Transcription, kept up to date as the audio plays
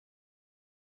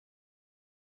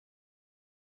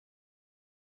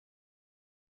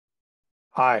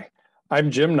Hi, I'm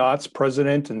Jim Knotts,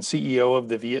 President and CEO of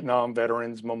the Vietnam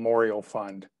Veterans Memorial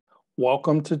Fund.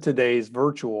 Welcome to today's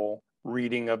virtual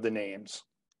reading of the names.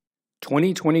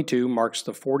 2022 marks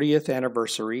the 40th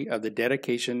anniversary of the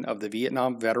dedication of the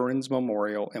Vietnam Veterans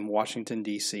Memorial in Washington,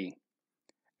 D.C.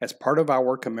 As part of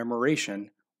our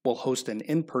commemoration, we'll host an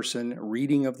in-person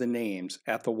reading of the names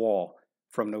at the wall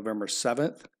from November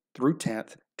 7th through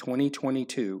 10th,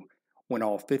 2022, when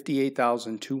all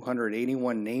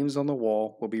 58,281 names on the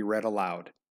wall will be read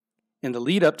aloud. In the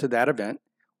lead up to that event,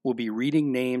 we'll be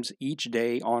reading names each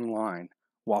day online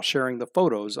while sharing the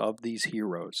photos of these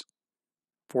heroes.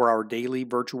 For our daily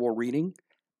virtual reading,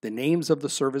 the names of the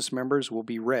service members will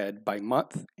be read by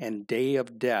month and day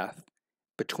of death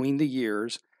between the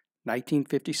years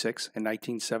 1956 and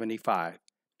 1975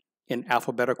 in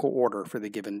alphabetical order for the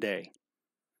given day.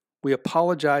 We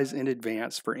apologize in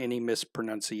advance for any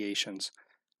mispronunciations.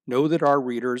 Know that our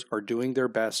readers are doing their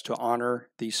best to honor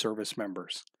these service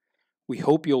members. We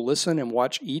hope you'll listen and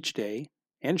watch each day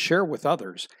and share with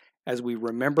others as we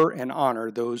remember and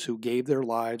honor those who gave their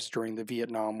lives during the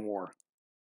Vietnam War.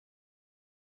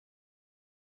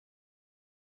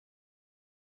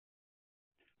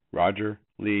 Roger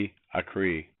Lee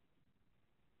Acree,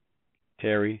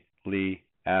 Terry Lee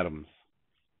Adams,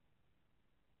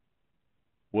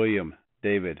 William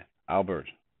David Albert,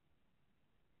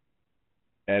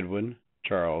 Edwin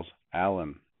Charles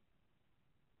Allen,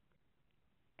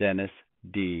 Dennis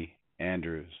D.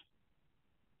 Andrews,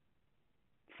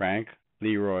 Frank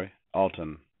Leroy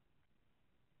Alton,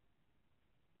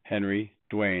 Henry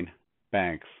Dwayne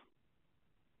Banks,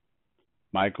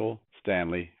 Michael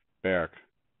Stanley Berk,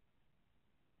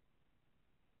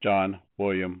 John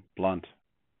William Blunt,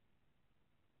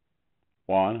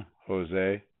 Juan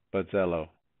Jose Bozzello,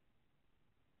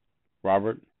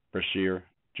 Robert Brashear,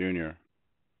 Jr.,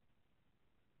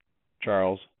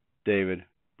 Charles David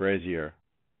Brazier,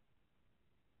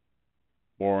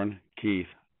 Warren Keith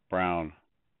Brown,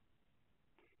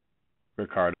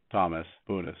 Ricardo Thomas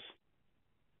Punis,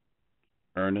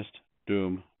 Ernest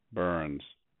Doom Burns,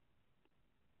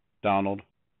 Donald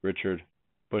Richard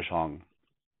Bushong,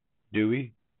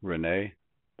 Dewey Renee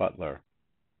Butler,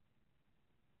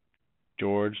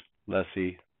 George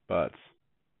Leslie Butts,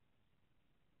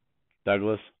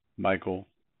 Douglas Michael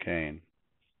Kane,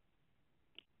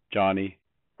 Johnny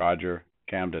Roger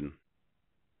Camden,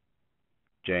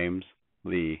 James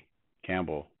Lee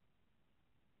Campbell,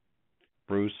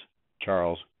 Bruce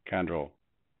Charles Candrell,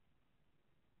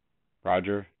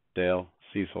 Roger Dale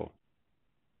Cecil,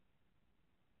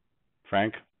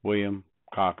 Frank William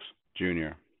Cox,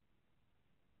 Jr.,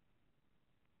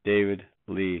 David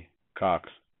Lee Cox,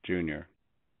 Jr.,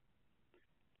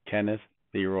 Kenneth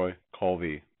Leroy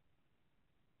Colvey,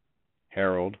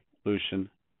 Harold Lucian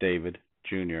David,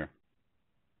 Jr.,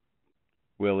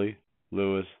 Willie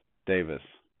Lewis Davis,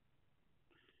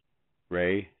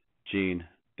 Ray Jean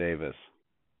Davis,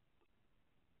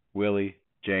 Willie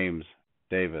James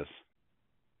Davis,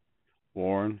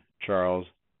 Warren Charles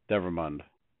Devermond,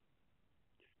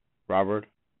 Robert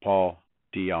Paul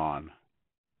Dion,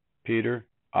 Peter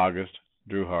August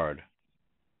Druhard,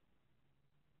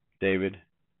 David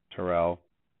Terrell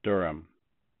Durham,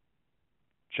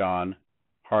 John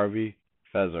Harvey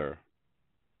Fezer,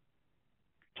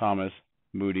 Thomas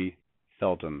Moody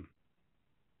Felton,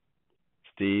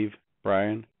 Steve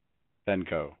Brian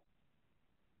Benko,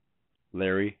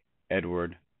 Larry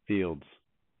Edward Fields,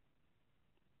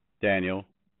 Daniel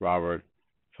Robert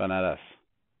Fanadas,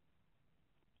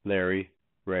 Larry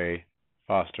Ray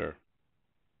Foster,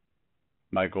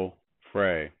 Michael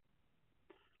Frey,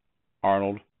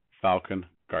 Arnold Falcon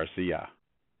Garcia,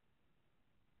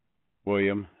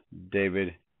 William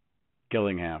David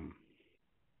Gillingham,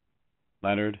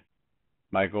 Leonard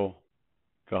Michael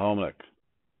Kahomlik,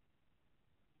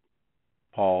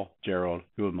 Paul Gerald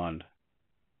Gulmund,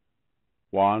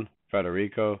 Juan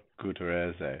Federico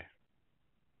Gutierrez,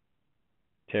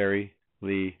 Terry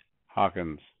Lee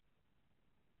Hawkins,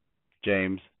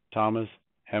 James Thomas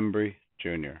Hembry,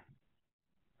 Jr.,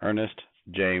 Ernest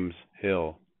James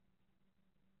Hill,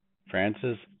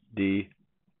 Francis D.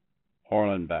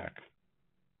 Horlenbach,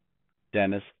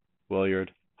 Dennis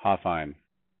Williard Hoffine,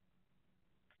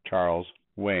 Charles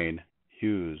Wayne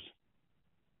Hughes,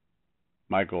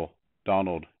 Michael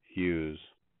Donald Hughes,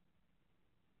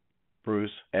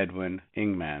 Bruce Edwin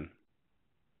Ingman,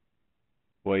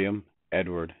 William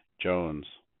Edward Jones,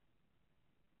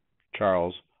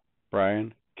 Charles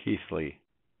Brian Keithley,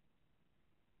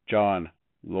 John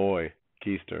Loy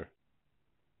Keister,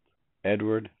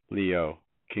 Edward Leo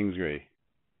Kingsbury,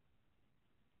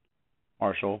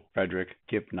 Marshall Frederick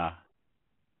Kipna,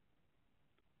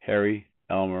 Harry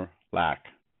Elmer Lack.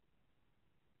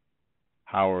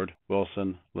 Howard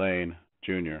Wilson Lane,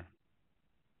 Jr.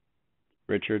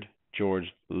 Richard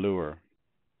George Luer.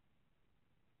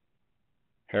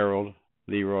 Harold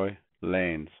Leroy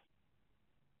Lanes.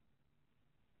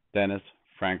 Dennis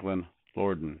Franklin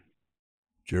Lorden.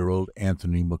 Gerald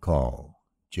Anthony McCall,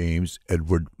 James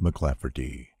Edward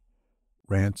McLafferty,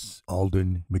 Rance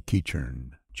Alden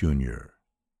McEachern, Jr.,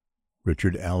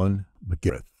 Richard Allen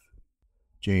McGirth,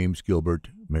 James Gilbert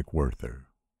McWhirter,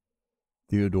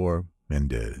 Theodore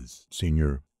Mendez,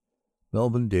 Sr.,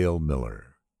 Melvin Dale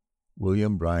Miller,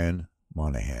 William Bryan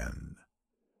Monahan,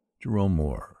 Jerome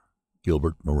Moore,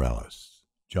 Gilbert Morales,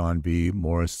 John B.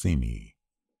 Morosini,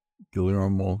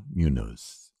 Guillermo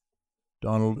Munoz,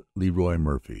 Donald Leroy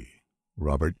Murphy,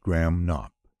 Robert Graham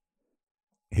Knopp,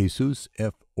 Jesus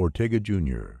F. Ortega,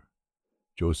 Jr.,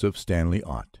 Joseph Stanley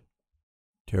Ott,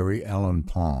 Terry Allen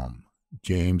Palm,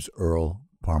 James Earl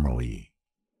Parmalee,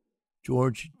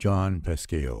 George John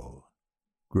Pascal,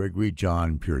 Gregory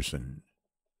John Pearson,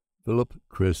 Philip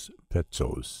Chris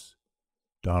Petzos,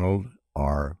 Donald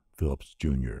R. Phillips,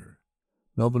 Jr.,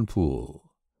 Melvin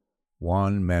Poole,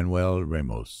 Juan Manuel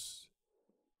Ramos,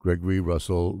 Gregory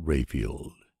Russell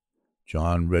Rayfield,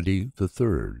 John Reddy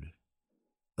III,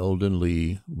 Eldon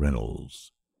Lee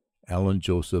Reynolds, Alan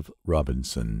Joseph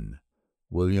Robinson,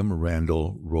 William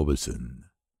Randall Robeson,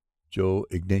 Joe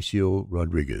Ignacio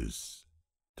Rodriguez,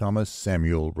 Thomas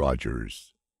Samuel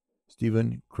Rogers,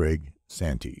 Stephen Craig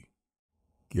Santee,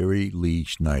 Gary Lee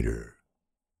Schneider,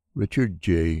 Richard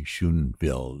J.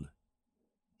 Schoenfeld,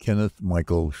 Kenneth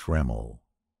Michael Schrammel,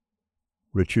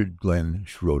 Richard Glenn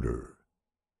Schroeder,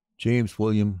 James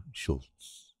William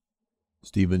Schultz,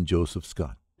 Stephen Joseph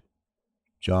Scott,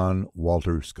 John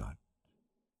Walter Scott,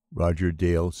 Roger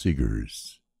Dale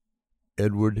Seegers,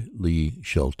 Edward Lee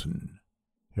Shelton,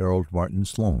 Harold Martin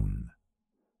Sloan,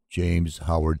 James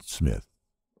Howard Smith,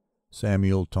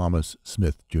 Samuel Thomas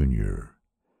Smith, Jr.,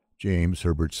 James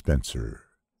Herbert Spencer,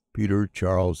 Peter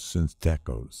Charles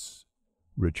Sintakos,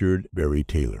 Richard Barry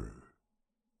Taylor,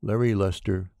 Larry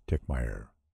Lester Techmeyer,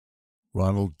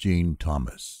 Ronald Gene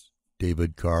Thomas,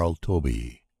 David Carl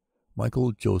Toby,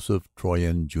 Michael Joseph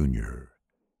Troyan, Jr.,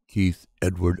 Keith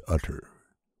Edward Utter,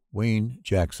 Wayne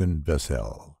Jackson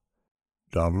Vessel,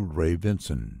 Donald Ray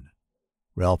Vinson,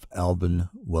 Ralph Alvin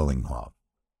Wellinghoff,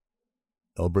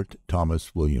 Albert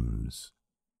Thomas Williams,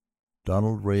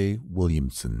 Donald Ray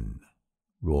Williamson,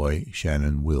 Roy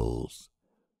Shannon Wills,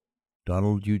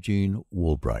 Donald Eugene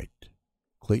Woolbright,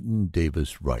 Clayton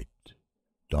Davis Wright,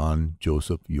 Don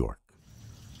Joseph York,